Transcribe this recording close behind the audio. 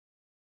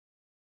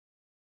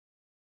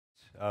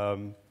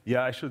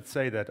Yeah, I should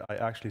say that I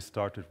actually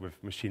started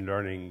with machine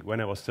learning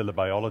when I was still a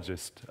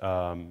biologist,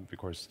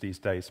 because these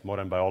days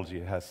modern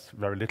biology has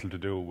very little to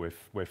do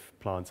with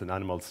plants and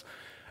animals,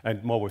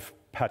 and more with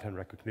pattern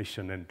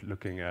recognition and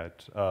looking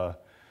at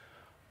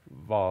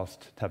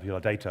vast tabular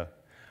data.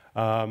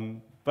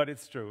 But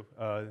it's true.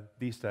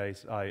 These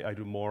days I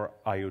do more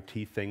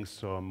IoT things,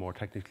 so I'm more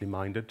technically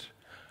minded.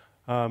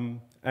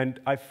 And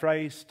I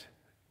phrased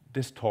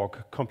this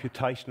talk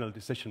computational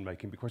decision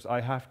making because I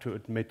have to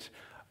admit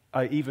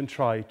I even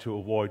try to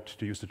avoid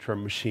to use the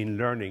term machine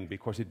learning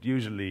because it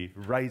usually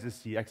raises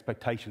the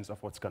expectations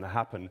of what's going to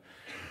happen.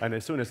 And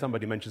as soon as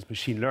somebody mentions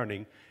machine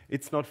learning,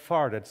 it's not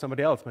far that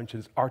somebody else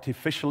mentions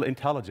artificial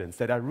intelligence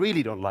that I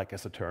really don't like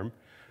as a term.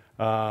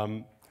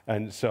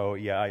 And so,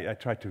 yeah, I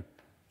try to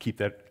keep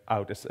that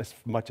out as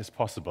much as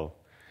possible.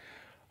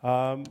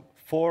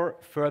 For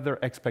further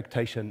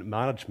expectation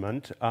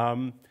management,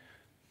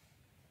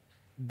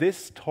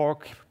 this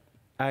talk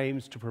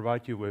aims to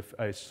provide you with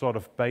a sort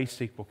of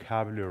basic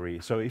vocabulary.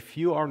 So if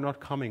you are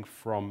not coming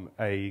from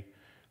a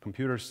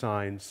computer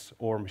science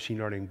or machine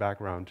learning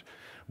background,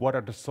 what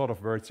are the sort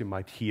of words you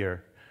might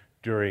hear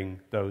during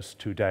those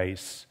 2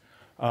 days?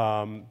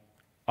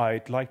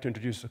 I'd like to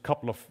introduce a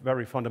couple of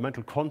very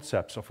fundamental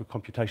concepts of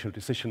computational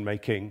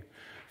decision-making,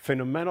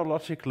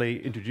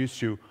 phenomenologically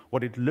introduce you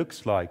what it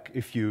looks like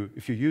if you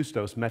use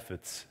those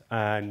methods,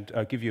 and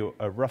give you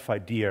a rough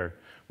idea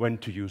when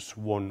to use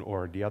one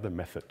or the other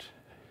method.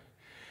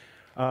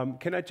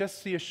 Can I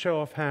just see a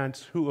show of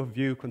hands who of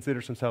you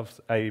considers themselves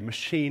a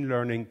machine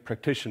learning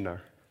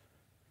practitioner?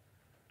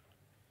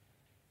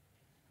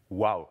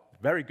 Wow,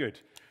 very good.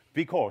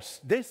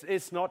 Because this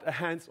is not a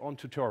hands-on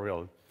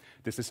tutorial.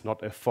 This is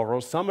not a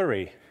thorough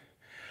summary.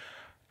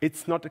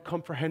 It's not a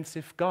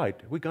comprehensive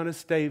guide. We're going to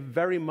stay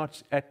very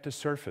much at the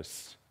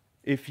surface.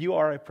 If you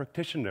are a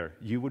practitioner,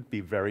 you would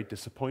be very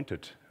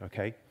disappointed,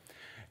 okay?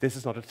 This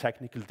is not a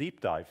technical deep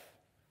dive.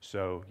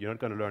 So you're not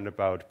going to learn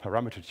about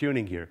parameter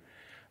tuning here.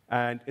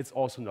 And it's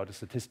also not a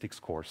statistics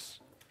course.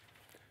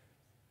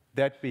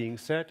 That being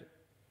said,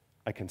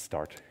 I can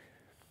start.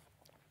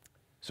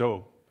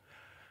 So,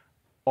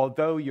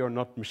 although you're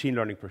not machine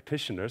learning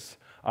practitioners,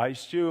 I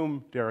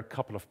assume there are a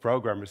couple of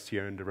programmers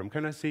here in the room.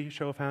 Can I see a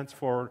show of hands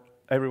for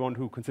everyone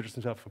who considers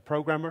himself a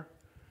programmer?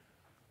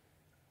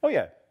 Oh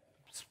yeah,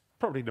 it's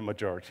probably the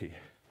majority.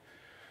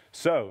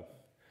 So,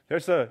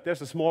 there's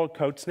a small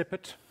code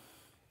snippet.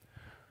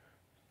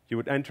 You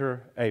would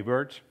enter a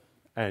word,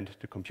 and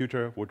the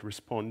computer would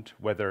respond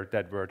whether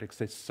that word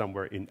exists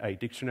somewhere in a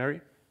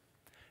dictionary.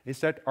 Is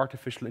that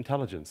artificial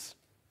intelligence?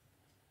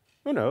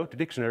 Oh no, the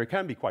dictionary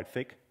can be quite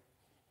thick,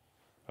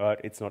 but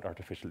it's not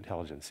artificial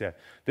intelligence. Yeah,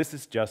 this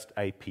is just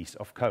a piece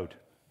of code.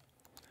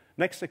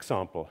 Next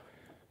example.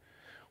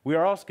 We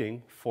are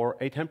asking for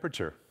a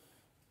temperature.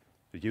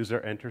 The user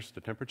enters the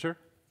temperature,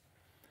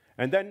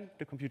 and then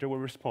the computer will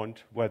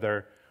respond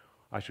whether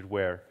I should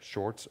wear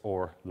shorts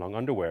or long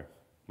underwear.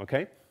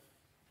 Okay?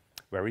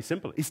 Very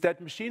simple. Is that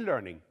machine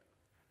learning?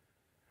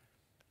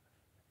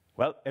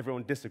 Well,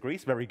 everyone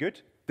disagrees. Very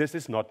good. This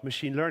is not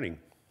machine learning.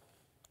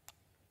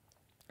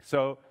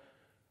 So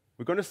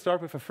we're going to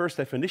start with a first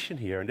definition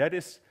here, and that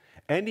is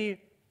any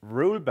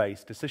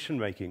rule-based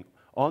decision-making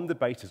on the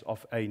basis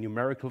of a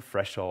numerical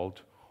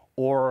threshold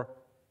or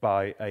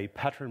by a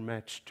pattern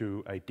match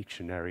to a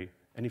dictionary,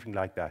 anything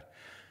like that.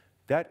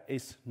 That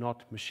is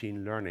not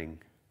machine learning.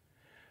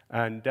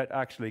 And that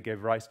actually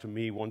gave rise to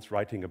me once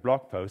writing a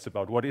blog post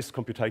about what is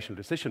computational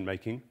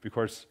decision-making,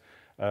 because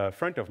a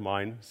friend of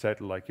mine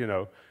said, like, you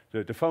know,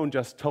 the phone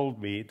just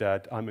told me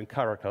that I'm in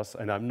Caracas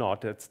and I'm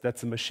not.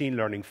 That's a machine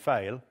learning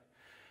fail.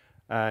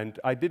 And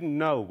I didn't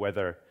know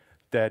whether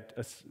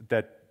if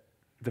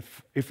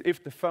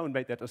the phone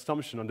made that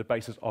assumption on the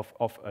basis of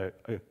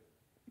a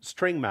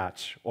string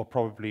match or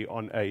probably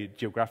on a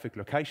geographic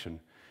location.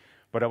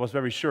 But I was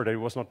very sure that it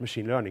was not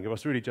machine learning. It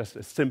was really just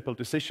a simple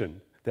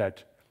decision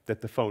that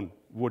the phone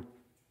would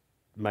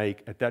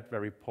make at that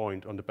very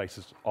point on the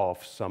basis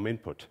of some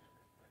input.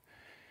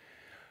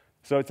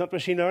 So it's not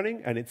machine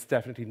learning, and it's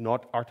definitely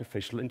not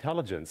artificial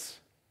intelligence.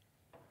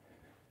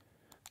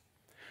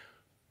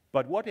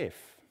 But what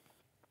if?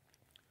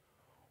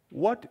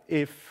 What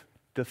if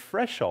the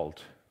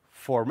threshold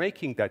for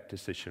making that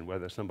decision,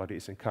 whether somebody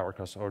is in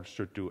Caracas or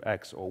should do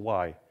X or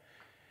Y,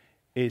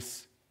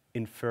 is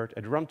inferred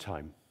at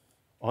runtime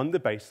on the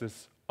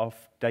basis of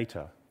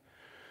data?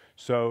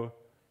 So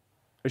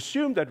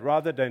assume that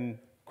rather than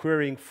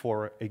querying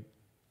for a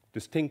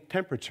distinct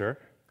temperature,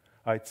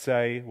 I'd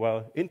say,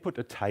 well, input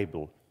a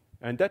table.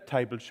 And that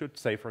table should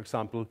say, for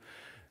example,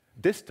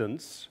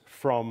 distance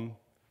from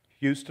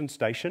Houston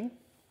Station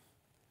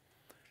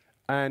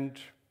and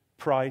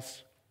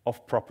price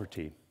of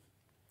property.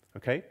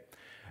 Okay?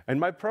 And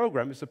my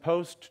program is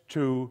supposed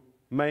to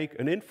make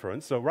an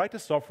inference, so write a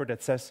software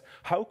that says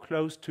how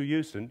close to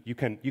Houston you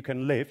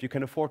can live, you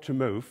can afford to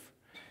move,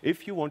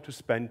 if you want to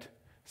spend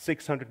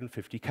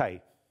 650K.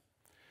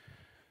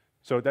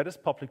 So that is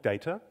public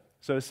data.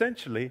 So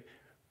essentially,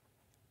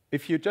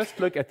 if you just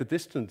look at the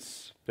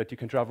distance that you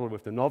can travel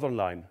with the Northern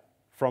Line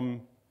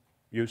from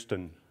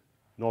Houston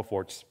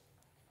northwards.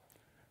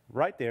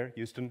 Right there,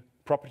 Houston,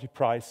 property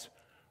price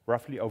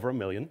roughly over $1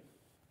 million,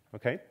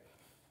 okay?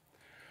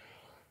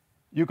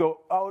 You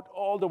go out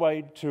all the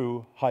way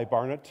to High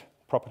Barnet,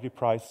 property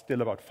price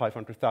still about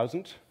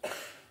 500,000.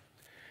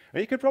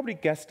 And you could probably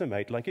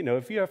guesstimate, like, you know,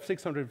 if you have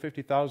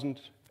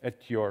 650,000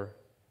 at your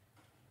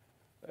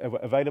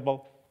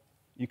available,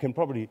 you can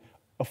probably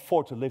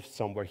afford to live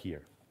somewhere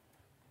here.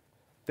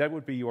 That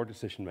would be your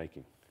decision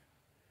making.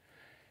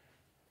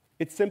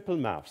 It's simple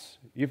maths.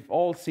 You've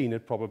all seen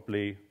it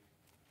probably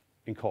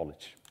in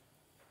college.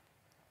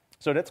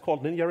 So that's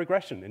called linear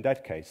regression in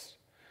that case.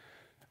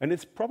 And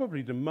it's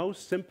probably the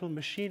most simple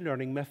machine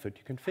learning method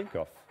you can think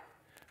of.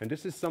 And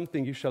this is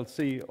something you shall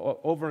see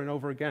over and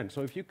over again.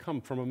 So if you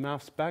come from a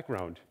maths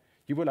background,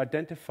 you will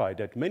identify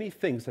that many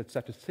things that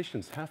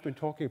statisticians have been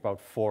talking about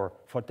for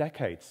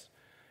decades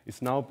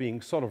is now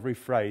being sort of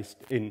rephrased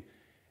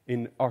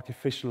in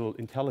artificial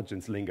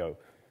intelligence lingo.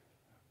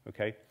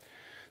 Okay?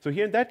 So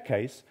here in that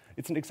case,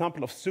 it's an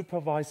example of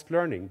supervised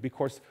learning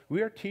because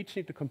we are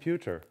teaching the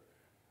computer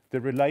the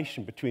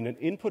relation between an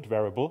input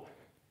variable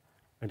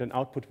and an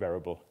output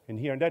variable. And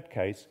here in that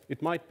case,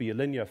 it might be a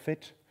linear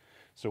fit.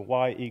 So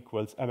y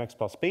equals mx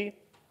plus b,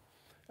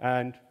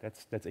 and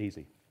that's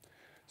easy.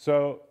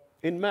 So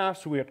in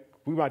maths, we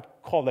might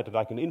call that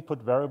like an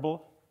input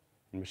variable.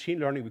 In machine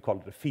learning, we call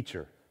it a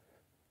feature.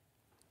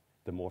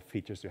 The more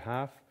features you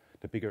have,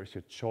 the bigger is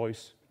your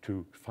choice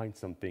to find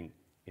something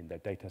in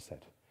that data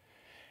set.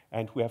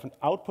 And we have an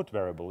output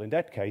variable. In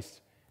that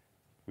case,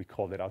 we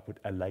call that output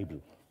a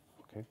label.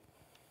 Okay?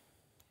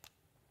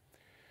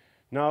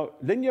 Now,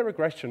 linear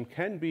regression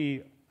can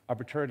be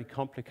arbitrarily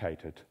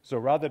complicated. So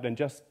rather than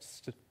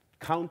just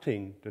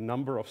counting the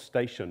number of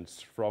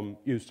stations from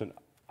Houston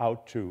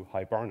out to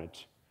High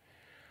Barnet,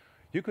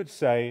 you could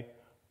say,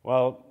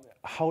 well,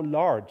 how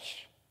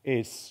large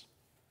is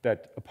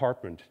that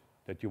apartment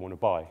that you want to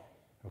buy?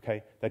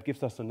 Okay, that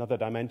gives us another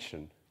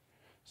dimension.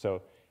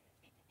 So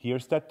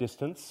here's that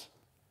distance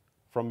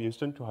from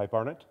Houston to High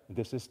Barnet.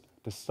 This is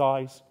the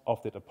size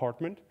of that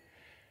apartment.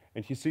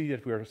 And you see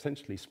that we're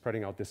essentially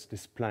spreading out this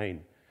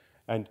plane.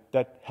 And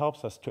that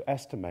helps us to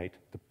estimate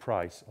the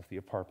price of the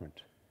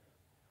apartment.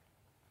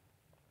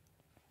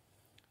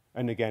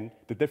 And again,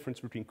 the difference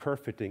between curve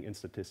fitting in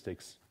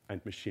statistics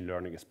and machine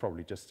learning is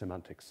probably just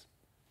semantics.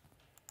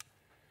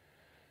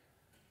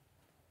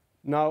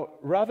 Now,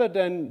 rather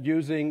than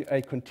using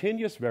a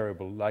continuous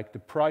variable like the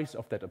price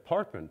of that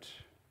apartment,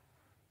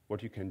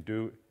 what you can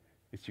do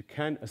is you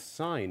can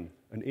assign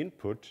an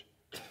input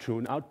to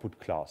an output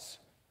class.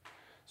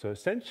 So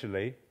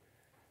essentially,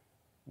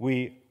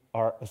 we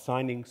are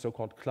assigning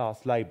so-called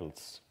class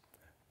labels.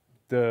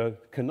 The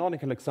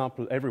canonical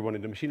example everyone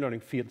in the machine learning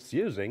field is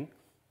using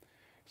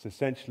is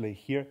essentially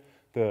here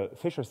the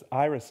Fisher's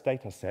iris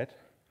data set.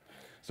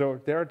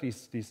 So there are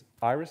these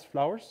iris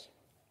flowers,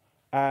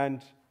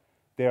 and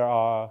there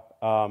are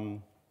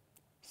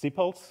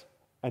sepals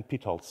and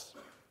petals.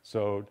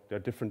 So there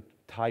are different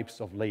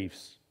types of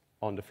leaves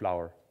on the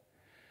flower.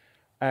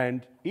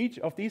 And each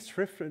of these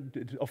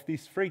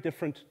three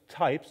different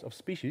types of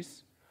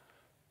species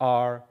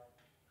are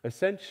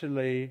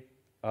essentially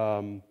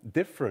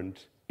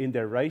different in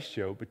their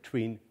ratio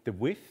between the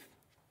width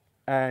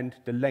and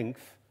the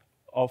length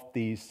of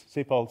these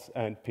sepals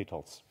and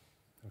petals.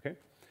 Okay?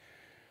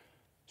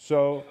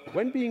 So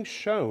when being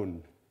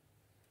shown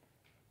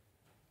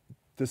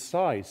the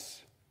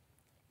size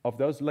of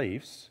those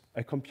leaves,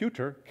 a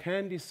computer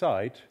can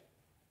decide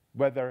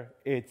whether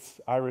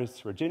it's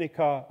Iris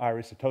virginica,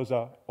 Iris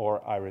setosa,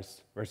 or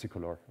Iris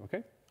versicolor.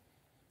 Okay?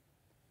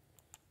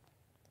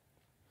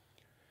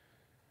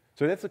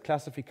 So that's a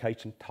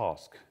classification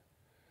task.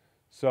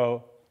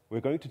 So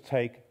we're going to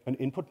take an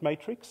input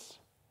matrix,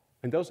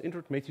 and those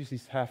input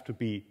matrices have to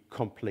be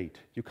complete.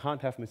 You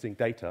can't have missing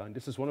data, and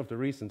this is one of the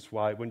reasons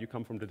why when you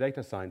come from the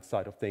data science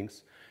side of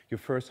things, you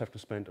first have to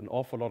spend an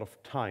awful lot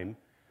of time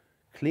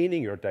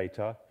cleaning your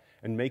data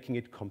and making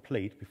it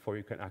complete before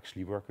you can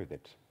actually work with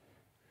it.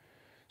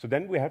 So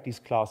then we have these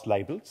class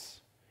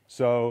labels.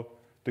 So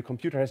the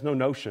computer has no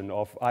notion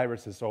of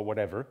irises or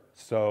whatever,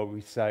 so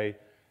we say,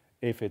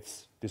 if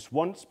it's this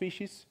one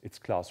species, it's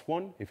class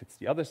 1. If it's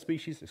the other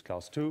species, it's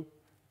class 2.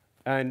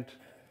 And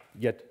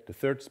yet the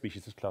third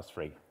species is class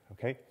 3.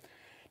 Okay?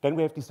 Then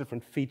we have these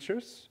different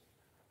features.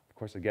 Of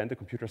course, again, the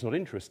computer is not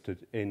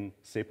interested in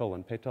sepal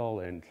and petal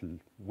and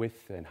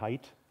width and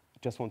height.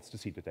 It just wants to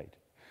see the data.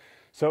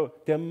 So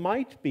there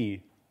might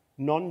be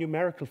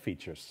non-numerical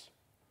features.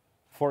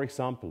 For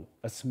example,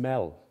 a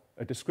smell,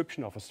 a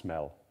description of a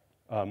smell,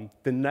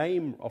 the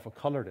name of a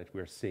color that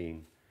we're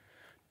seeing.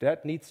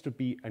 That needs to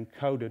be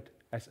encoded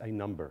as a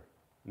number.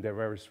 And there are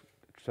various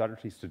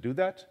strategies to do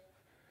that,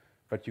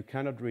 but you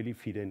cannot really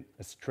feed in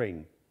a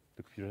string.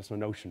 The computer has no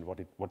notion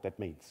what that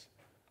means.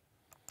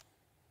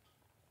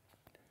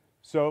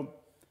 So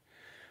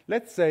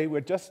let's say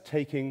we're just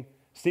taking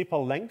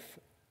sepal length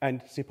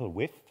and sepal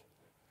width,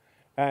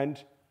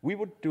 and we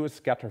would do a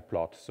scatter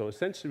plot. So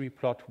essentially we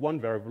plot one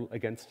variable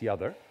against the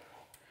other.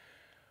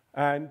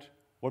 And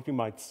what we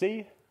might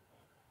see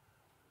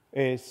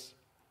is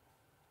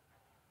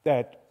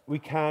that we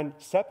can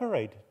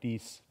separate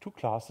these two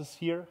classes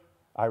here,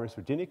 Iris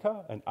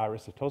virginica and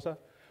Iris setosa,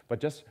 by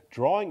just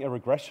drawing a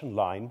regression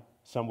line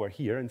somewhere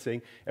here and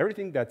saying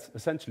everything that's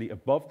essentially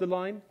above the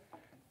line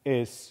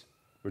is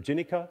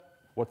virginica,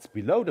 what's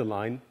below the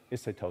line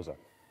is setosa.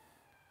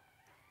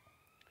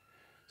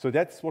 So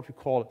that's what we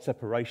call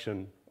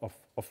separation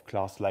of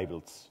class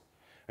labels.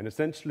 And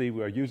essentially,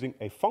 we are using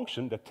a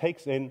function that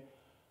takes in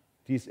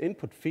these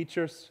input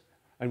features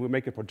and we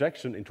make a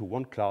projection into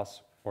one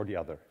class or the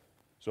other.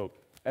 So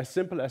as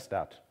simple as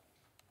that.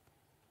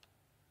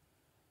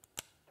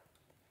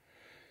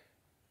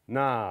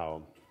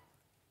 Now,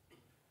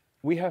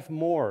 we have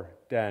more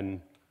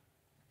than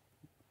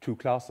two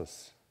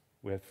classes.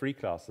 We have three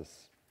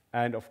classes.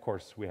 And of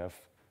course, we have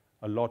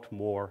a lot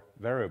more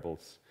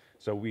variables.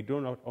 So we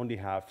do not only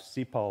have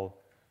sepal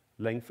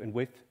length and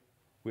width,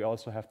 we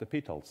also have the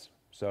petals.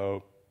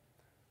 So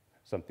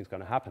something's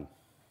going to happen.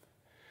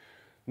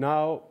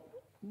 Now,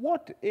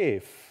 what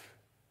if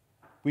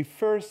we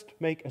first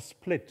make a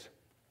split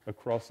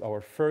across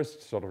our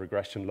first sort of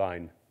regression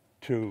line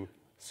to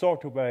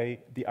sort away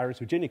the Iris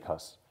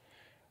virginicas,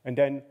 and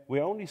then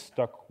we're only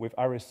stuck with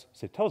Iris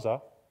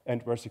setosa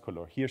and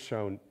versicolor, here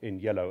shown in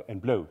yellow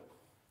and blue.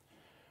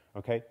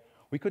 Okay?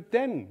 We could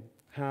then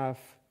have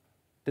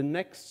the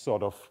next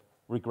sort of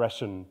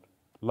regression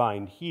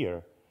line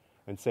here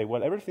and say,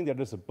 well, everything that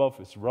is above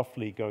is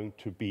roughly going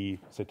to be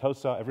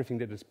setosa, everything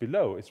that is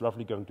below is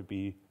roughly going to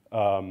be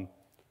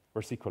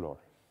versicolor.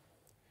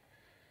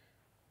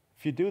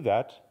 If you do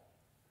that,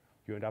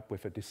 you end up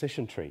with a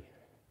decision tree.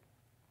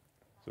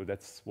 So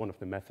that's one of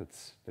the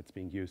methods that's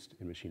being used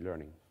in machine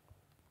learning.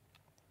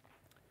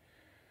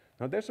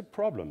 Now there's a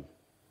problem,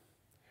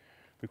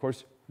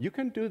 because you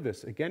can do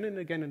this again and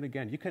again and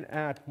again. You can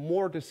add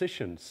more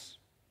decisions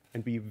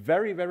and be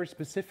very, very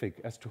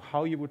specific as to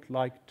how you would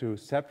like to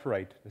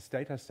separate this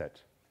data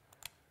set.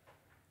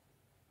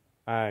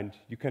 And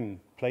you can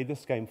play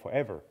this game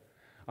forever.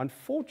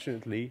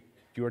 Unfortunately,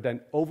 you are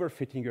then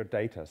overfitting your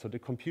data, so the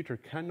computer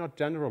cannot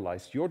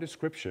generalize your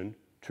description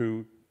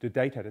to the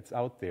data that's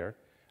out there,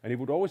 and it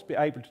would always be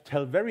able to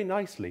tell very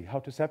nicely how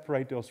to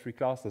separate those three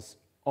classes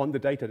on the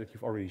data that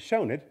you've already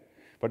shown it,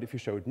 but if you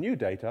show it new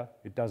data,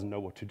 it doesn't know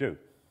what to do.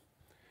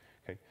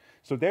 Okay.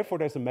 So therefore,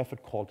 there's a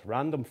method called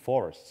random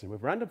forests. And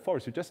with random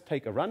forests, you just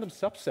take a random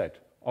subset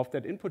of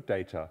that input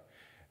data,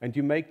 and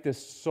you make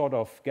this sort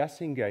of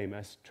guessing game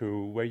as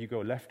to where you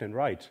go left and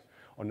right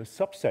on a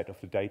subset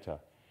of the data.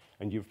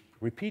 And you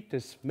repeat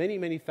this many,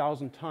 many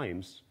thousand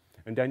times,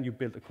 and then you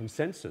build a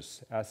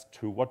consensus as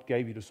to what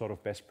gave you the sort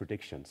of best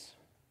predictions.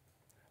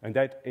 And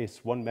that is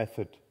one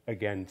method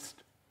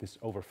against this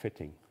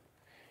overfitting.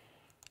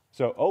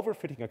 So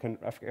overfitting,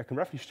 I can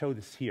roughly show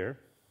this here.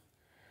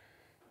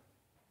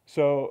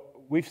 So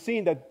we've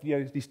seen that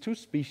these two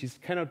species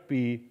cannot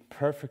be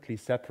perfectly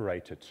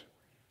separated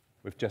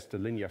with just a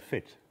linear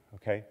fit,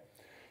 okay?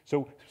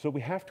 So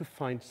we have to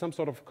find some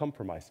sort of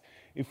compromise.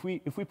 If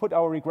we put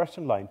our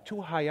regression line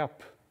too high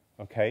up,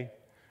 okay,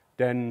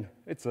 then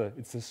it's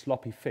a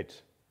sloppy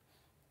fit.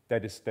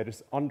 That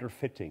is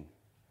underfitting.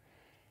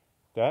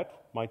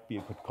 That might be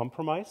a good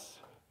compromise.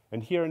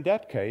 And here in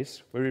that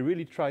case, where we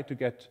really try to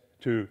get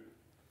to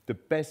the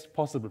best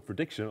possible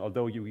prediction,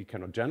 although we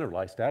cannot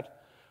generalize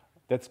that,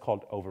 that's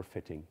called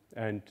overfitting.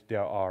 And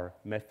there are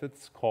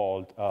methods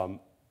called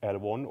L1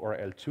 or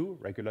L2,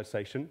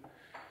 regularization,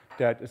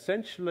 that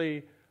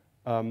essentially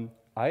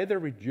either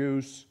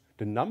reduce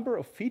the number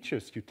of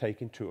features you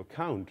take into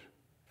account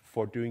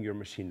for doing your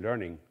machine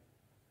learning,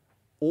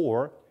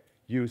 or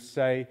you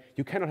say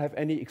you cannot have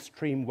any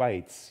extreme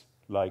weights,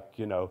 like,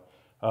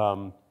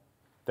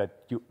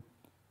 that you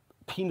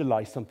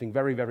penalize something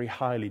very, very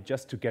highly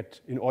just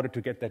in order to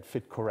get that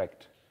fit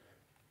correct.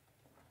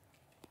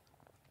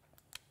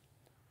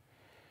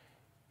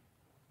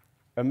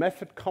 A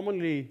method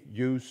commonly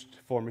used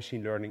for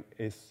machine learning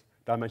is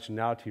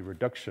dimensionality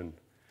reduction.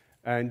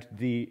 And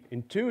the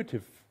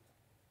intuitive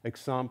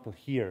example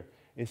here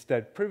is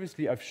that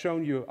previously I've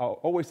shown you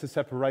always the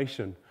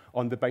separation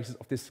on the basis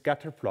of this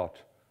scatter plot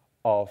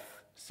of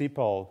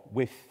sepal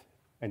width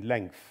and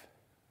length.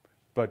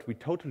 But we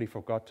totally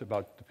forgot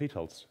about the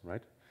petals,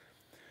 right?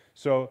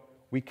 So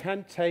we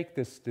can take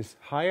this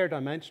higher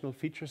dimensional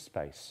feature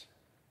space,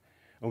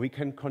 and we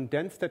can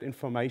condense that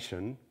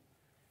information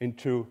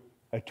into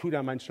a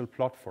two-dimensional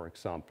plot, for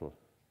example.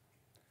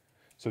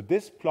 So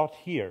this plot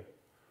here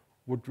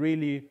would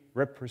really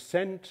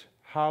represent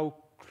how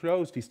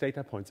close these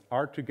data points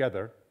are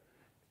together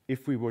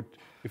if we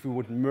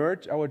would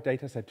merge our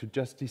data set to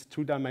just these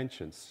two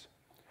dimensions.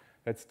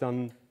 That's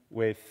done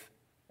with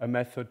a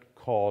method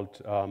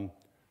called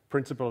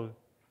principal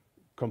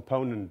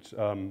component,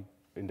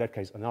 in that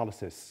case,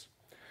 analysis.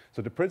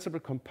 So the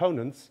principal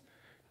components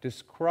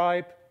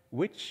describe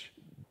which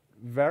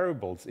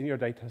variables in your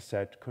data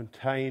set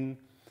contain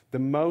the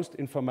most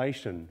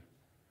information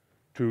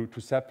to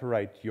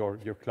separate your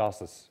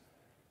classes.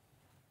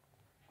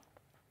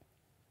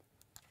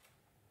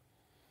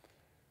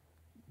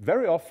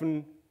 Very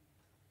often,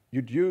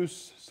 you'd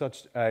use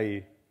such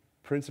a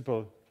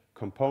principal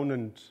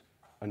component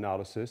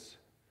analysis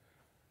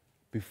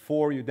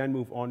before you then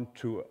move on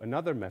to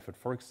another method,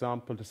 for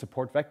example, the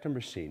support vector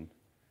machine.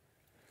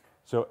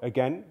 So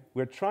again,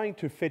 we're trying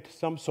to fit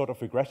some sort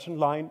of regression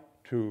line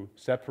to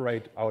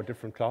separate our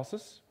different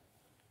classes.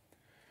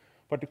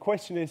 But the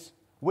question is,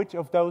 which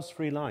of those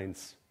three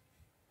lines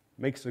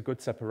makes a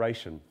good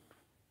separation?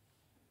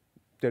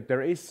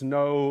 There is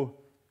no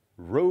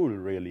rule,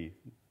 really,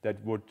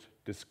 that would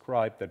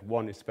describe that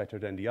one is better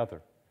than the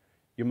other.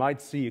 You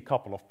might see a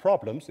couple of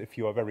problems if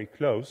you are very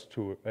close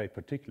to a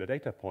particular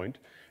data point.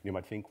 You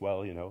might think,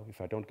 well, you know,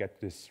 if I don't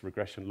get this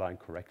regression line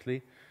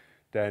correctly,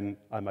 then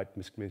I might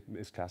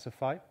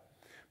misclassify.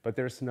 But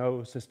there's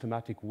no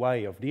systematic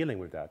way of dealing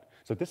with that.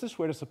 So this is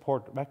where the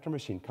support vector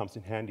machine comes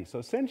in handy. So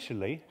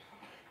essentially,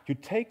 you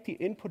take the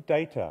input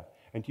data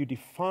and you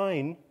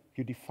define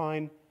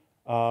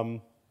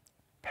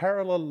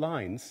parallel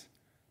lines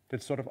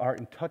that sort of are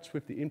in touch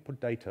with the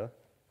input data,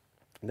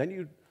 and then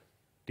you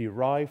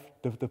derive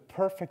the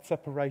perfect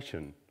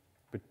separation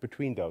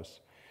between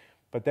those.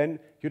 But then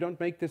you don't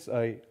make this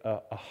a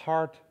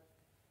hard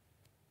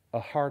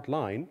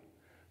line,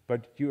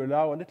 but you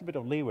allow a little bit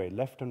of leeway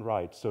left and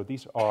right. So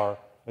these are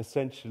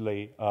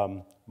essentially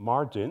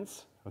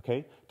margins,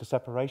 okay? The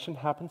separation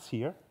happens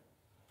here.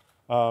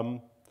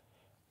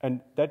 And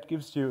that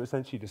gives you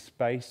essentially the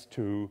space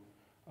to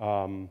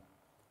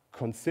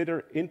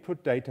consider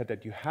input data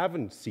that you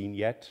haven't seen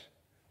yet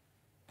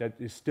that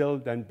is still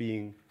then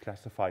being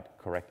classified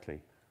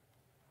correctly.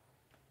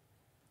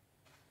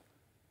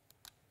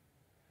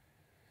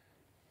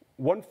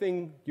 One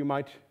thing you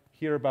might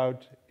hear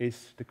about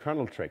is the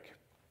kernel trick.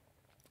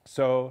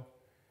 So,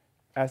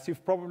 as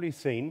you've probably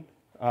seen,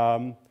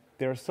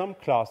 there are some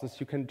classes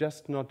you can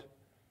just not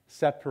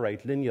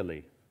separate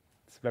linearly.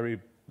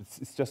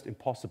 It's just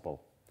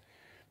impossible.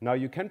 Now,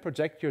 you can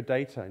project your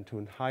data into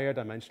a higher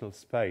dimensional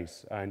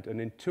space, and an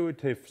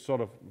intuitive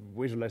sort of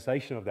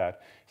visualization of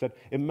that is that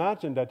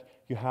imagine that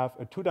you have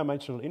a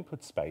two-dimensional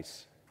input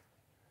space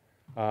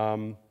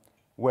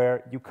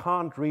where you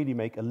can't really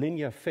make a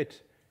linear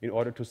fit in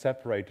order to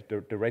separate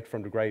the red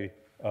from the gray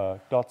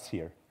dots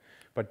here.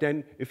 But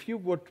then, if you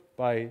would,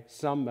 by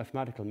some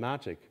mathematical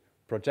magic,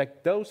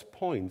 project those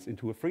points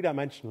into a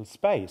three-dimensional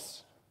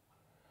space,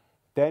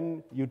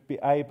 then you'd be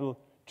able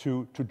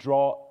to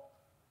draw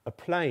a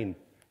plane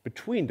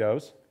between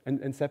those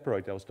and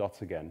separate those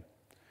dots again.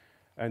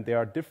 And there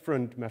are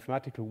different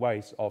mathematical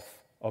ways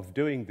of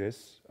doing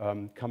this,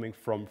 coming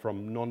from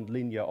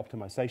nonlinear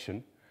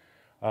optimization.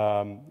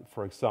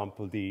 For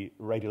example, the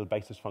radial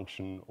basis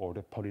function or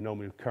the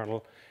polynomial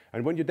kernel.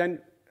 And when you then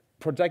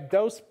project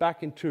those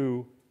back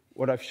into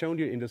what I've shown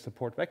you in the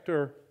support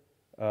vector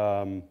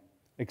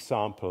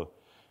example,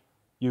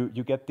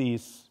 you get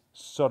these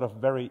sort of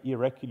very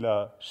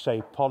irregular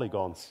shaped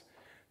polygons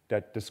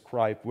that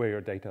describe where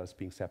your data is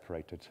being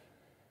separated.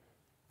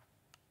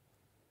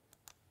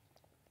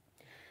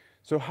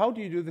 So how do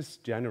you do this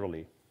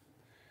generally?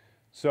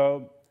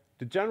 So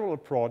the general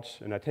approach,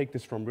 and I take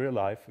this from real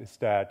life, is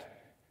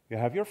that you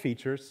have your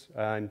features,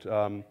 and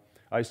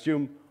I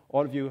assume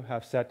all of you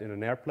have sat in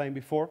an airplane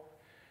before,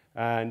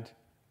 and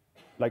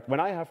like when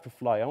I have to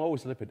fly, I'm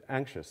always a little bit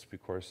anxious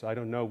because I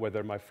don't know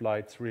whether my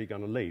flight's really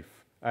going to leave.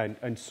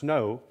 And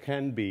snow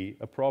can be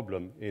a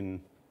problem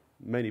in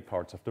many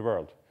parts of the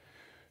world.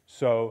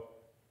 So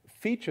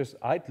features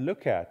I'd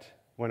look at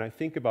when I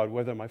think about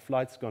whether my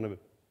flight's going to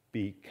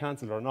be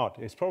cancelled or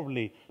not is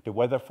probably the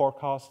weather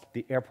forecast,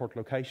 the airport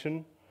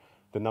location,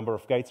 the number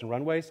of gates and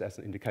runways as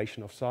an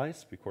indication of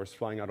size, because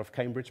flying out of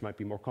Cambridge might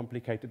be more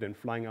complicated than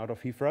flying out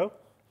of Heathrow,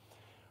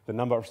 the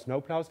number of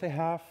snowplows they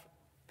have,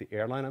 the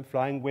airline I'm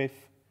flying with,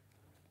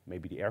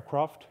 maybe the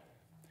aircraft.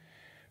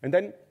 And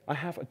then I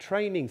have a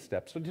training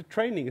step. So the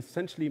training is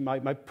essentially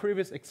my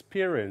previous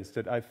experience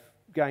that I've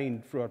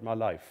gained throughout my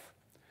life.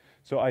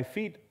 So I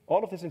feed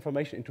all of this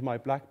information into my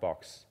black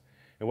box.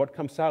 And what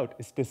comes out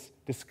is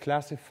this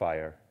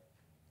classifier.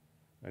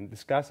 And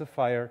this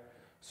classifier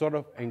sort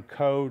of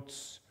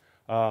encodes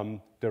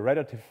the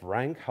relative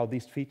rank, how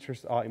these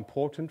features are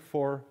important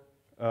for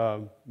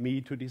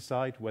me to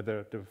decide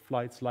whether the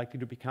flight's likely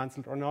to be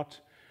cancelled or not,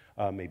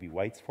 maybe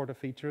weights for the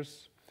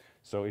features.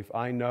 So if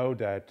I know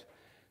that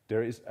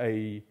there is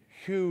a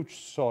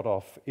huge sort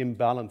of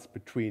imbalance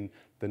between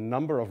the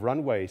number of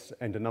runways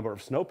and the number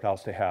of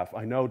snowplows they have,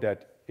 I know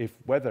that if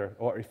weather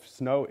or if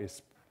snow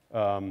is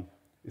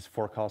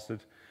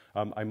forecasted,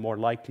 I'm more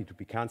likely to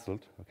be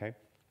cancelled, okay?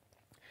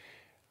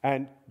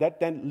 And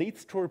that then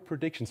leads to a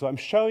prediction. So I'm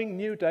showing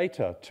new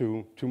data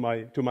to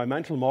my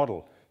mental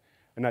model,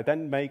 and I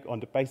then make,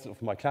 on the basis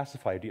of my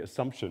classifier, the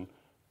assumption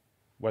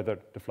whether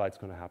the flight's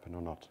going to happen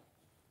or not.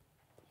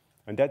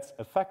 And that's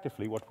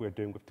effectively what we're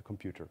doing with the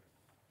computer.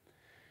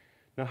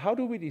 Now, how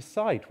do we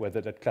decide whether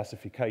that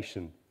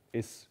classification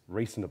is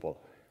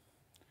reasonable?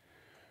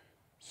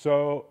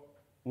 So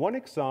one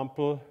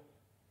example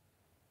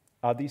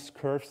are these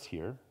curves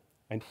here.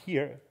 And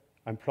here,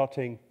 I'm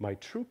plotting my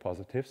true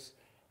positives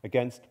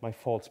against my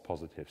false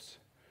positives.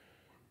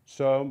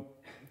 So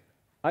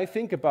I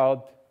think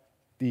about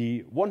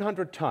the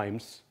 100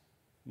 times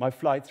my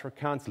flights were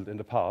cancelled in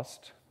the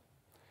past.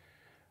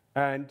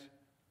 And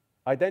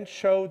I then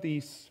show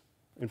these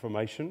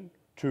information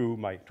to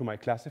my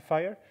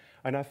classifier,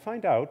 and I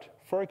find out,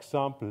 for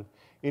example,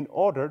 in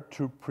order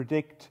to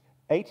predict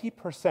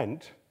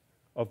 80%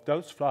 of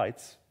those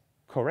flights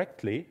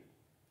correctly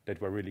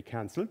that were really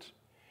cancelled,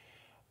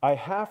 I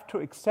have to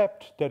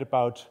accept that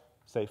about,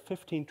 say,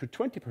 15 to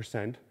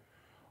 20%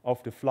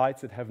 of the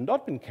flights that have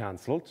not been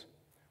cancelled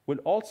will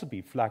also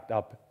be flagged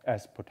up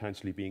as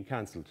potentially being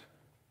cancelled.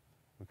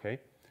 Okay?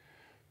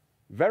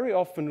 Very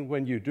often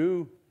when you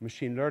do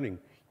machine learning,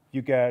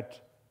 you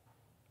get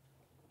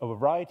a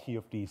variety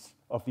of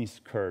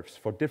these curves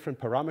for different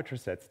parameter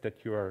sets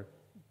that you are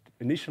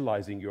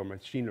initializing your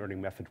machine learning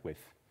method with.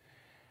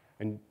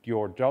 And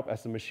your job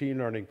as a machine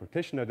learning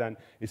practitioner then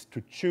is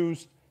to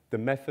choose the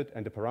method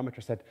and the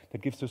parameter set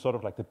that gives you sort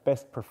of like the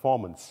best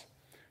performance.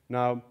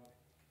 Now,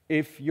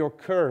 if your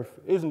curve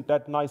isn't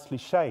that nicely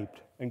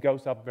shaped and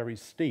goes up very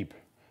steep,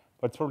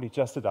 but it's probably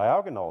just a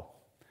diagonal,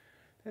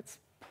 that's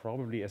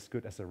probably as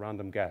good as a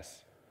random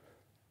guess.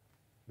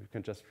 You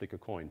can just flick a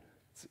coin.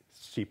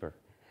 It's cheaper.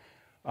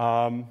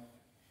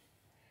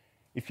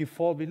 If you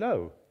fall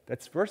below,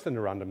 that's worse than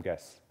a random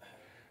guess.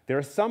 There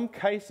are some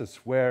cases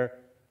where,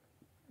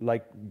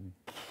 like,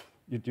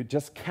 you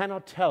just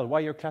cannot tell why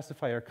your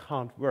classifier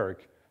can't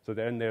work. So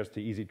then there's the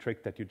easy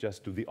trick that you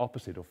just do the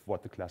opposite of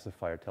what the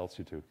classifier tells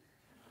you to.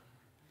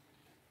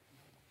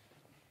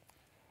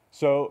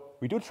 So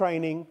we do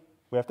training,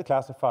 we have the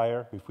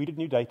classifier, we feed it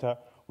new data,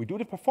 we do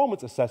the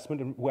performance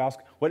assessment, and we ask,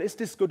 well, is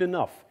this good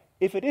enough?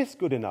 If it is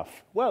good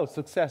enough, well,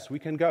 success, we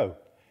can go.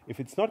 If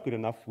it's not good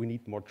enough, we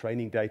need more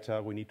training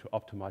data, we need to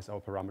optimize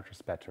our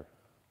parameters better.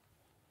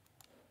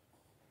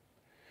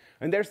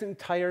 And there's an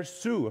entire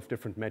zoo of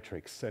different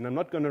metrics, and I'm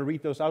not going to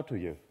read those out to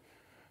you.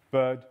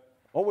 But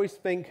always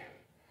think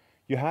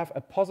you have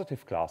a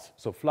positive class,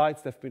 so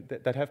flights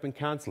that have been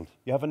cancelled.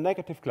 You have a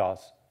negative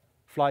class,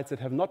 flights that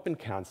have not been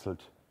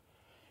cancelled.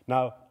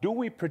 Now, do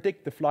we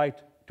predict the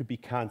flight to be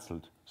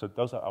cancelled? So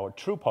those are our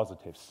true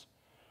positives.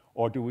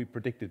 Or do we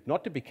predict it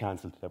not to be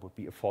cancelled? That would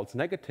be a false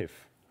negative.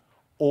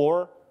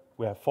 Or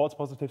we have false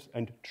positives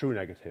and true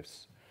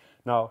negatives.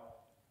 Now,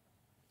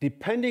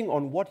 depending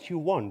on what you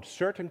want,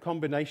 certain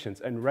combinations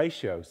and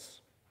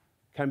ratios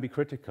can be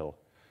critical.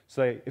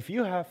 So if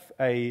you have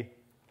a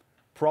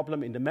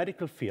problem in the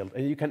medical field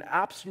and you can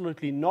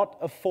absolutely not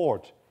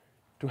afford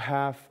to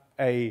have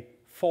a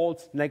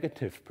false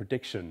negative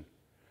prediction,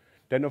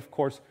 then of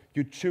course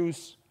you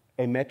choose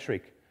a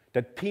metric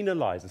that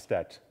penalizes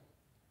that.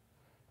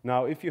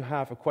 Now, if you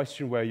have a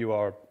question where you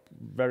are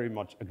very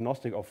much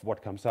agnostic of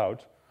what comes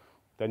out,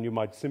 then you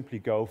might simply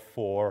go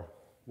for,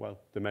 well,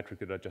 the metric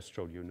that I just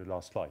showed you in the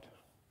last slide.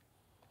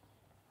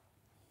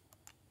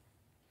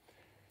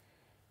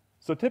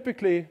 So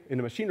typically, in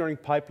a machine learning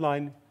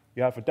pipeline,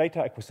 you have a data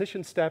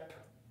acquisition step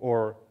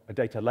or a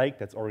data lake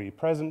that's already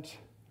present.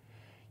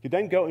 You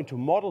then go into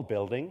model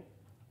building,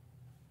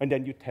 and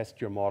then you test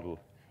your model.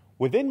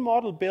 Within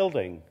model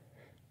building,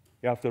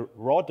 you have the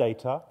raw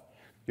data,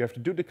 you have to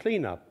do the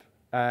cleanup,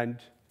 and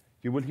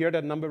you will hear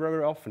that number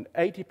very often.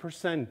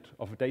 80%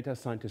 of a data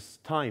scientist's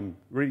time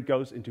really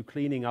goes into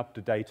cleaning up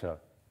the data.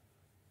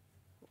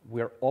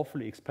 We're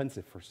awfully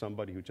expensive for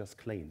somebody who just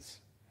cleans.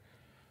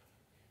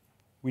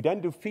 We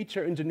then do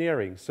feature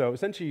engineering. So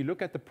essentially, you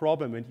look at the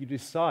problem and you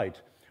decide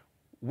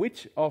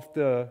which of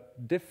the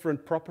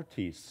different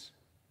properties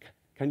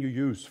can you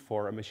use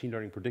for a machine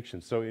learning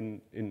prediction. So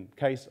in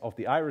case of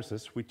the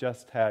irises, we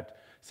just had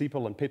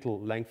sepal and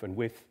petal length and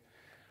width.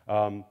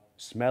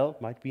 Smell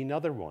might be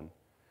another one.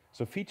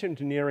 So feature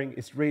engineering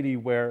is really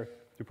where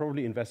you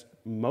probably invest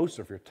most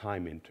of your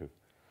time into.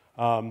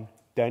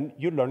 Then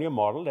you learn your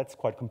model. That's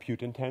quite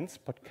compute intense,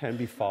 but can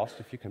be fast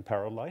if you can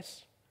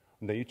parallelize.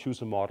 And then you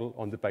choose a model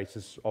on the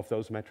basis of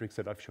those metrics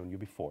that I've shown you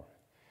before.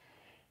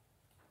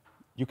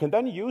 You can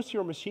then use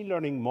your machine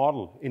learning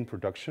model in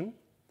production,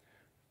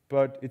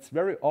 but it's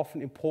very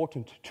often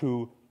important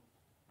to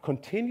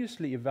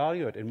continuously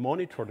evaluate and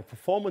monitor the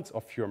performance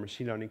of your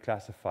machine learning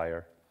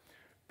classifier,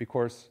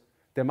 because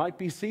there might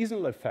be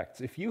seasonal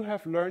effects. If you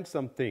have learned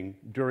something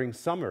during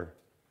summer,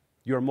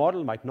 your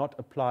model might not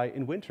apply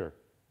in winter.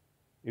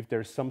 If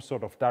there's some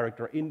sort of direct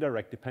or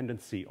indirect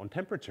dependency on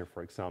temperature,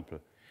 for example,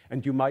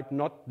 and you might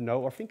not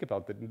know or think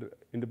about that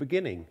in the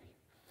beginning.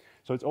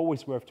 So it's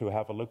always worth to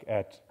have a look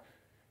at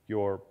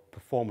your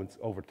performance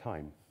over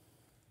time.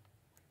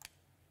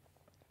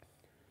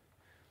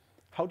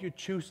 How do you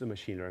choose a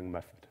machine learning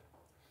method?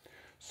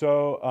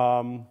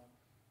 So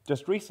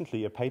just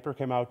recently, a paper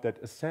came out that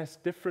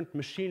assessed different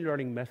machine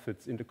learning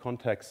methods in the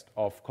context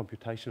of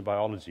computational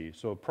biology.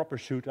 So a proper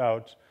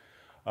shootout,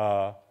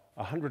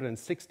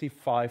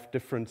 165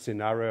 different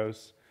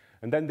scenarios,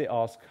 and then they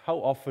ask, how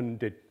often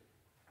did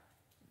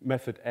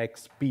method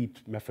X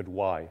beat method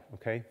Y,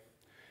 okay?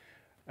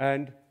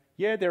 And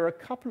yeah, there are a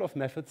couple of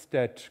methods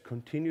that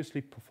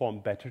continuously perform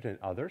better than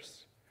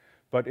others,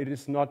 but it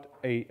is not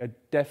a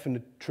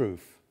definite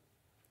truth.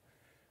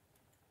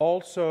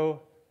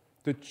 Also,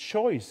 the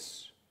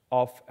choice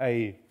of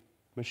a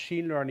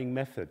machine learning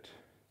method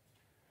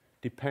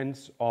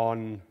depends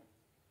on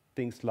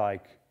things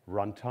like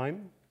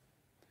runtime,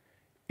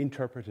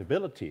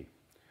 interpretability.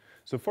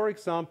 So for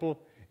example,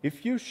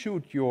 if you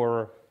shoot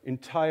your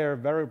entire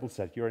variable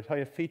set, your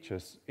entire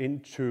features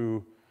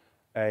into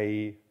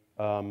a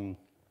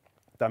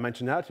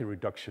dimensionality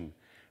reduction,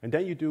 and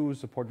then you do a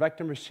support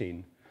vector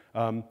machine,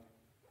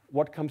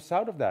 what comes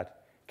out of that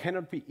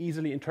cannot be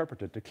easily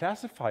interpreted. The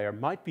classifier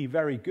might be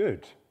very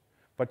good,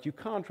 but you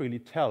can't really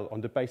tell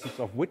on the basis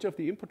of which of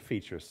the input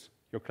features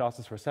your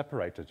classes were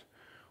separated.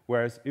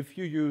 Whereas if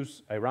you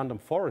use a random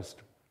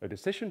forest, a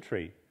decision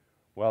tree,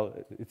 well,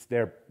 it's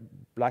there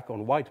black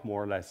on white,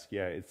 more or less.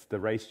 Yeah, it's the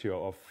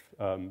ratio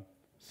of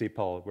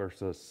sepal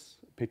versus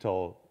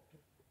petal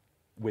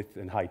width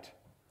and height.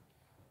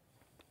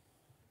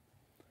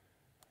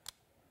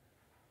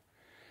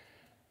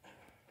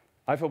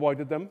 I've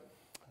avoided them.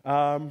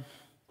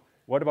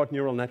 What about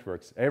neural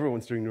networks?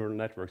 Everyone's doing neural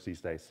networks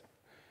these days.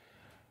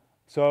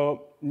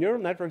 So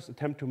neural networks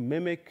attempt to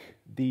mimic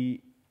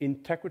the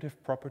integrative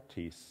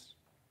properties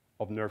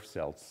of nerve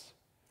cells.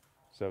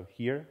 So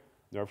here,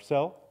 nerve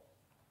cell,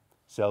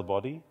 cell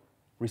body,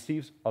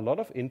 receives a lot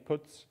of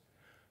inputs,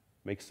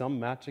 makes some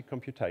magic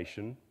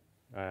computation,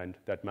 and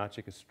that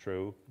magic is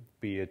true,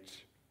 be it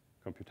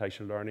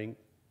computational learning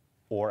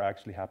or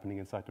actually happening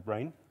inside the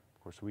brain.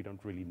 Of course, we don't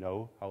really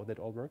know how that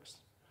all works.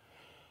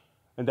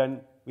 And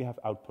then we have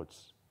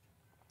outputs.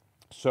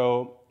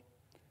 So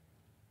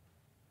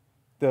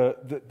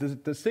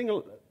the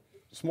single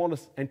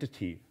smallest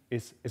entity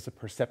is a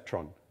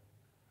perceptron.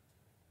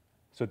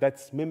 So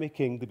that's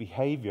mimicking the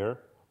behavior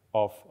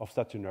of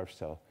such a nerve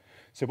cell.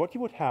 So what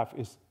you would have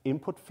is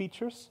input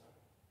features,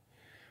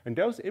 and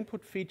those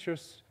input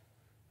features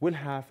will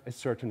have a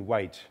certain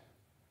weight.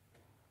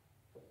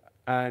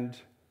 And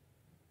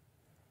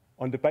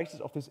on the basis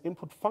of this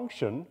input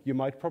function, you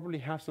might probably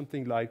have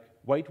something like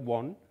weight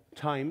 1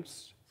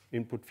 times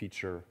input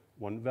feature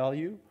 1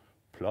 value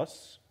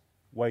plus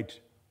weight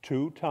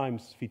 2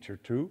 times feature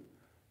 2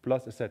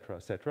 plus et cetera,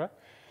 et cetera.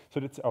 So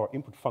that's our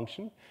input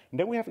function. And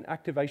then we have an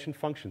activation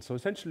function. So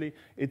essentially,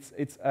 it's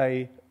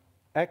a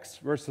x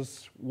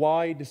versus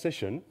y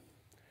decision.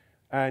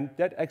 And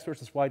that x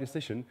versus y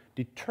decision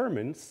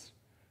determines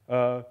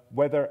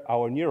whether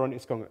our neuron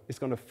is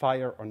going to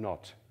fire or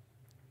not,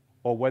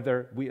 or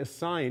whether we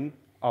assign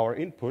our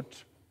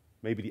input,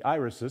 maybe the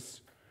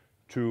irises,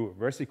 to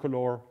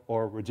versicolor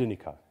or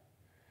virginica.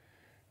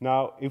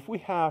 Now, if we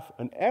have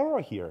an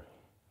error here,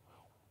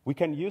 we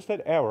can use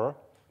that error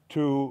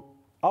to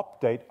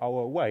update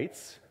our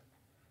weights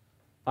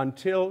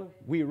until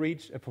we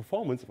reach a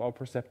performance of our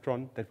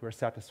perceptron that we're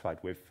satisfied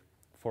with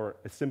for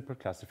a simple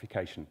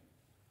classification.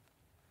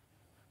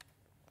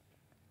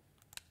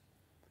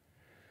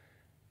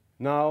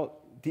 Now,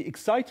 the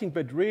exciting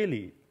bit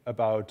really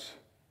about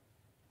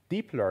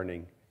deep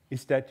learning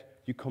is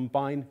that you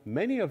combine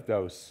many of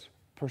those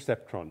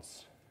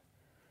perceptrons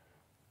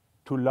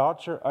to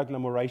larger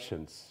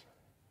agglomerations.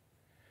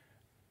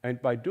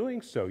 And by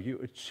doing so, you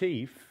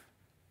achieve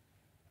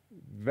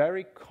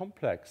very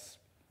complex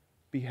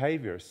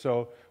behavior.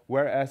 So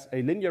whereas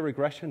a linear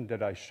regression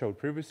that I showed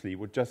previously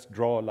would just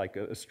draw like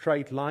a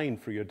straight line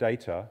through your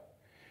data,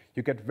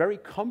 you get very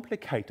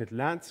complicated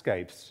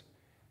landscapes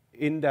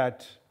in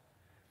that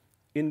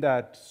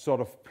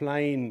sort of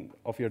plane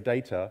of your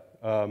data,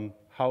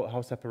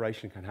 how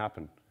separation can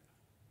happen.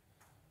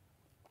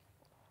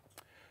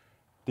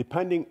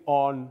 Depending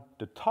on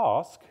the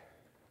task,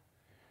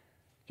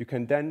 you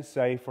can then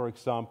say, for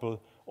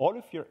example, all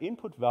of your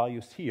input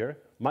values here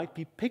might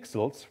be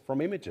pixels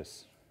from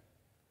images,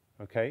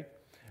 okay?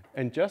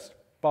 And just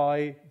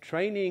by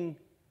training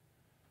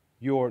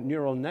your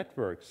neural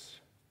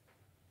networks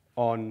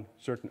on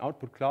certain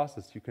output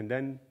classes, you can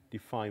then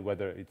define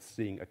whether it's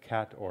seeing a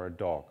cat or a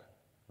dog,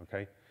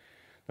 okay?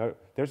 Now,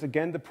 there's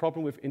again the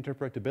problem with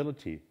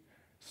interpretability.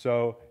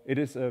 So it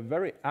is a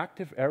very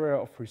active area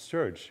of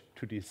research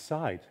to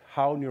decide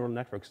how neural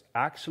networks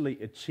actually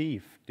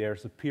achieve their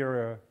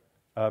superior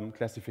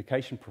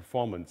classification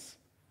performance.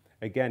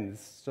 Again,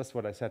 it's just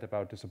what I said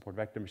about the support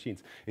vector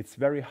machines. It's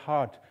very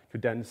hard to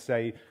then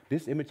say,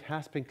 this image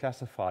has been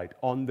classified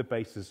on the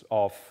basis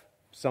of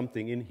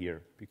something in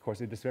here,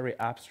 because it is very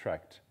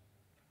abstract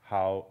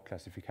how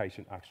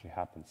classification actually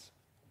happens.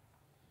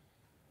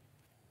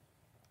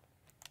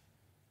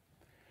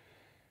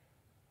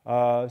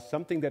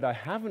 Something that I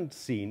haven't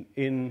seen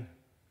in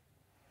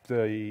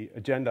the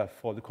agenda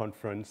for the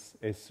conference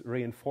is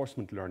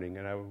reinforcement learning,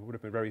 and I would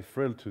have been very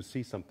thrilled to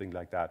see something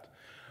like that.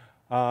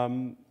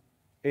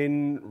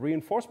 In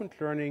reinforcement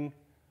learning,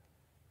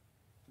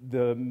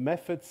 the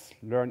methods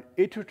learn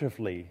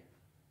iteratively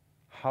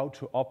how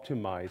to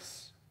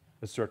optimize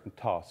a certain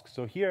task.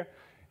 So here,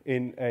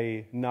 in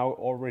a now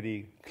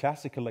already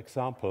classical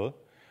example,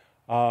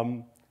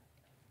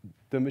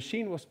 the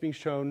machine was being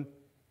shown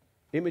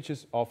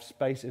images of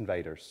space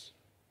invaders,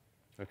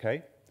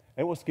 okay?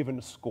 And was given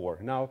a score.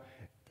 Now,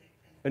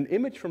 an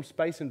image from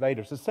Space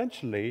Invaders,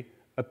 essentially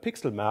a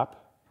pixel map,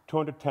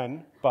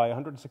 210 by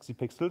 160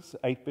 pixels,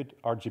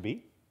 8-bit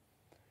RGB.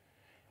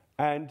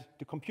 And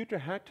the computer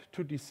had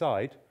to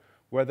decide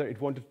whether it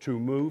wanted to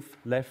move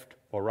left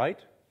or right,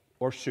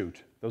 or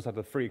shoot. Those are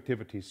the three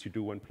activities you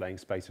do when playing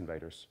Space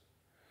Invaders.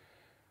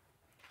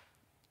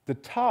 The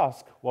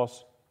task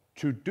was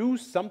to do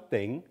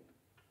something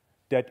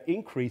that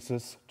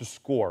increases the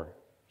score,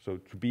 so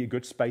to be a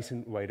good Space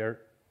Invader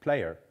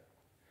player.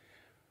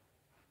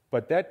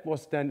 But that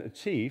was then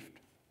achieved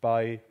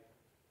by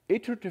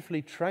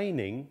iteratively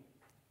training,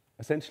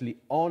 essentially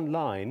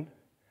online,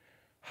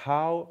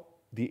 how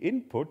the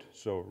input,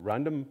 so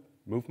random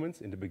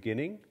movements in the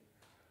beginning,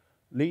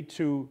 lead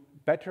to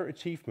better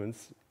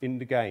achievements in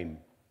the game.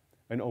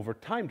 And over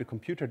time, the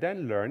computer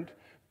then learned,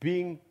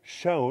 being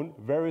shown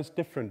various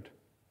different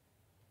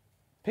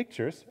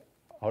pictures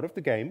out of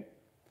the game,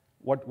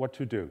 what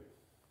to do.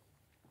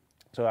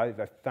 So I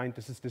find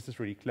this is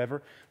really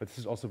clever, but this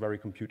is also very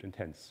compute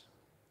intense.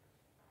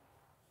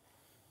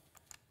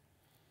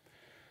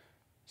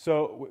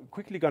 So we're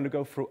quickly going to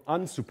go through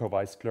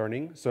unsupervised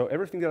learning. So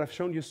everything that I've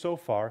shown you so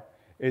far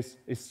is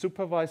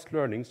supervised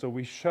learning. So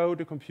we show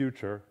the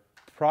computer,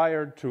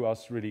 prior to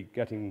us really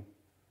getting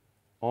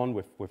on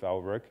with our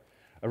work,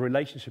 a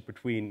relationship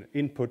between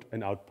input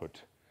and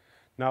output.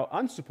 Now,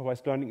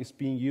 unsupervised learning is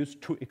being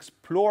used to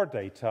explore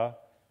data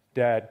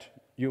that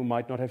you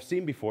might not have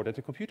seen before, that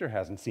the computer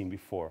hasn't seen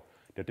before.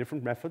 There are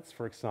different methods,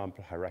 for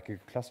example,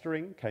 hierarchical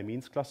clustering,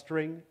 k-means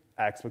clustering,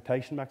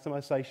 expectation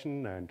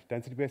maximization, and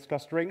density-based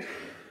clustering.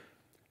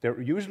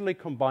 They're usually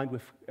combined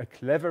with a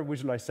clever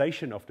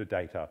visualization of the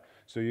data,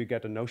 so you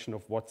get a notion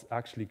of what's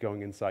actually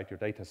going inside your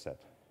data set.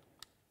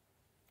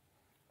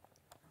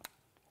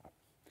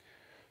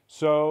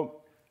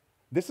 So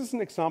this is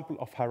an example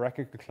of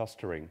hierarchical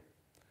clustering.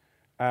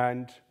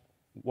 And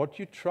what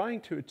you're trying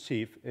to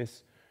achieve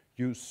is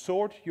you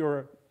sort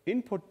your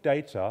input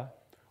data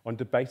on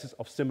the basis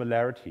of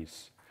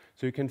similarities.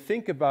 So you can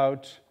think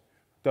about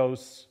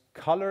those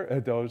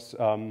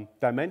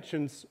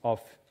dimensions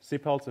of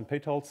sepals and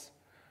petals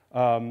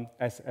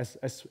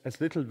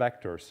as little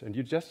vectors. And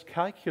you just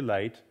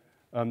calculate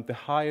the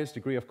highest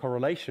degree of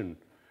correlation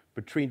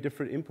between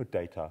different input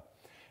data.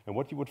 And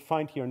what you would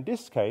find here in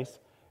this case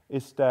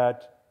is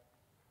that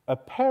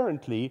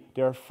apparently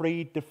there are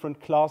 3 different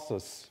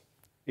classes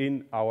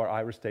in our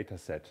iris data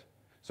set.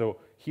 So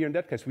here in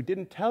that case, we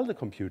didn't tell the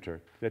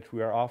computer that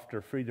we are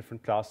after 3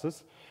 different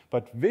classes,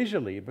 but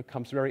visually it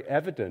becomes very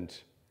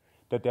evident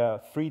that there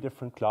are 3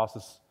 different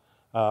classes.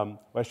 I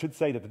should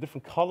say that the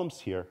different columns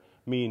here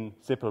mean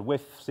sepal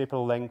width,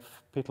 sepal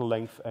length, petal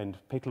length, and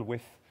petal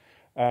width.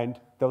 And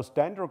those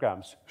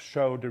dendrograms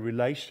show the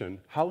relation,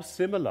 how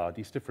similar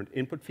these different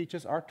input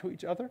features are to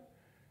each other,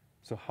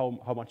 so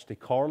how much they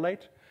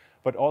correlate,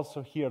 but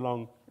also here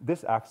along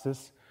this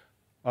axis,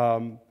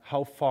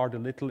 how far the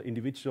little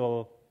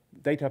individual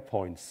data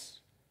points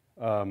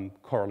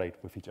correlate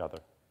with each other.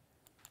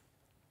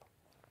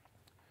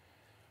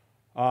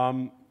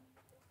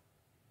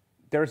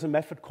 There is a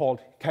method called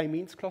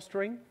k-means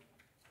clustering.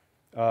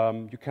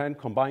 You can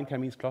combine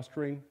k-means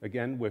clustering,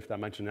 again, with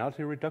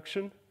dimensionality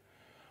reduction.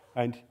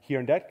 And here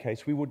in that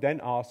case, we would then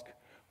ask,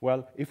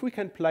 well, if we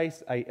can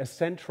place a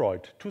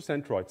centroid, 2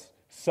 centroids,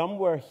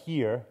 somewhere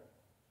here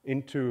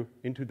into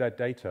that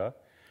data,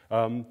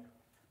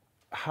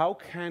 how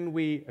can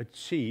we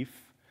achieve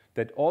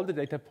that all the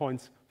data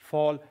points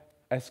fall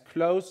as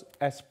close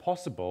as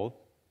possible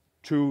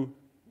to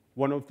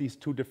one of these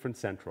 2 different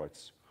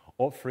centroids,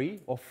 or 3,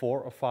 or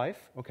 4, or 5,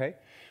 okay?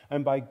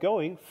 And by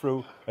going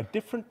through a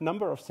different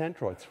number of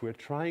centroids we're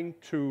trying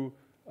to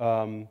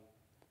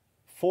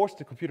force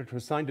the computer to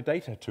assign the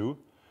data to,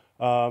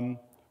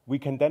 we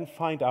can then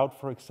find out,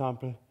 for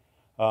example,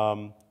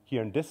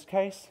 here in this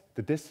case,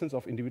 the distance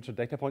of individual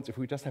data points, if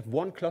we just have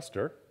one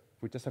cluster,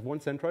 if we just have one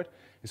centroid,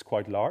 is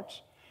quite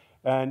large.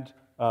 And,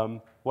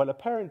 well,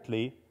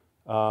 apparently,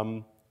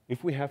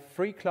 if we have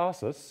 3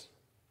 classes,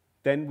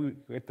 then we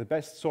get the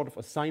best sort of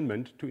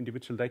assignment to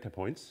individual data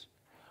points.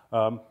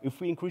 If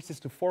we increase this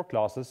to 4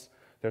 classes,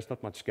 there's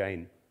not much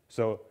gain.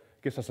 So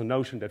it gives us a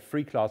notion that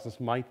 3 classes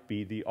might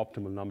be the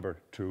optimal number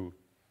to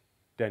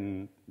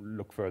then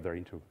look further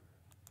into.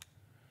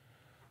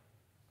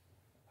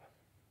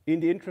 In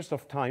the interest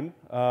of time,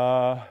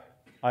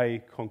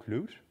 I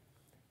conclude.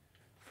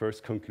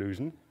 First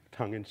conclusion,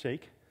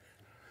 tongue-in-cheek.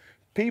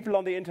 People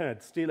on the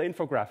internet steal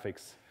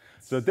infographics.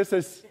 So this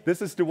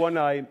is the one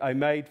I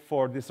made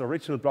for this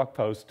original blog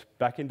post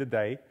back in the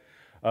day.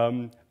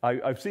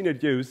 I've seen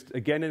it used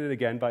again and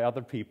again by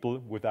other people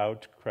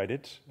without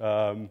credit,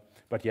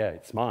 but yeah,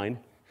 it's mine.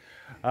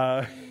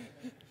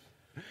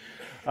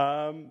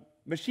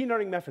 Machine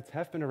learning methods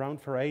have been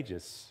around for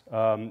ages.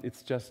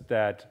 It's just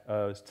that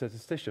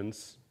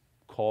statisticians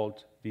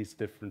called these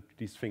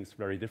things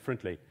very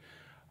differently.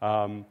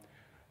 And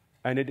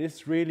it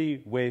is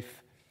really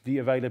with the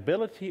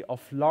availability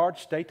of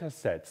large data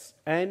sets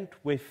and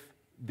with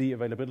the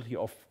availability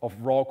of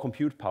raw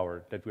compute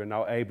power that we're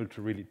now able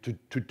to really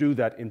to do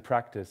that in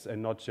practice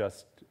and not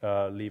just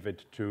leave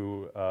it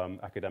to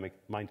academic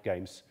mind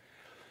games.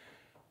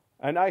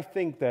 And I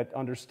think that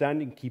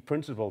understanding key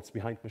principles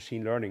behind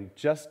machine learning,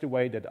 just the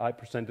way that I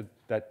presented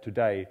that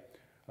today,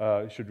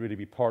 should really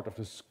be part of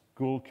the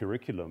school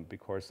curriculum,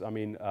 because, I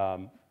mean,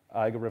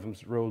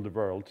 algorithms rule the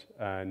world,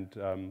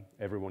 and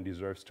everyone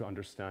deserves to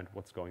understand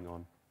what's going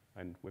on.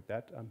 And with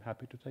that, I'm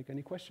happy to take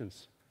any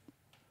questions.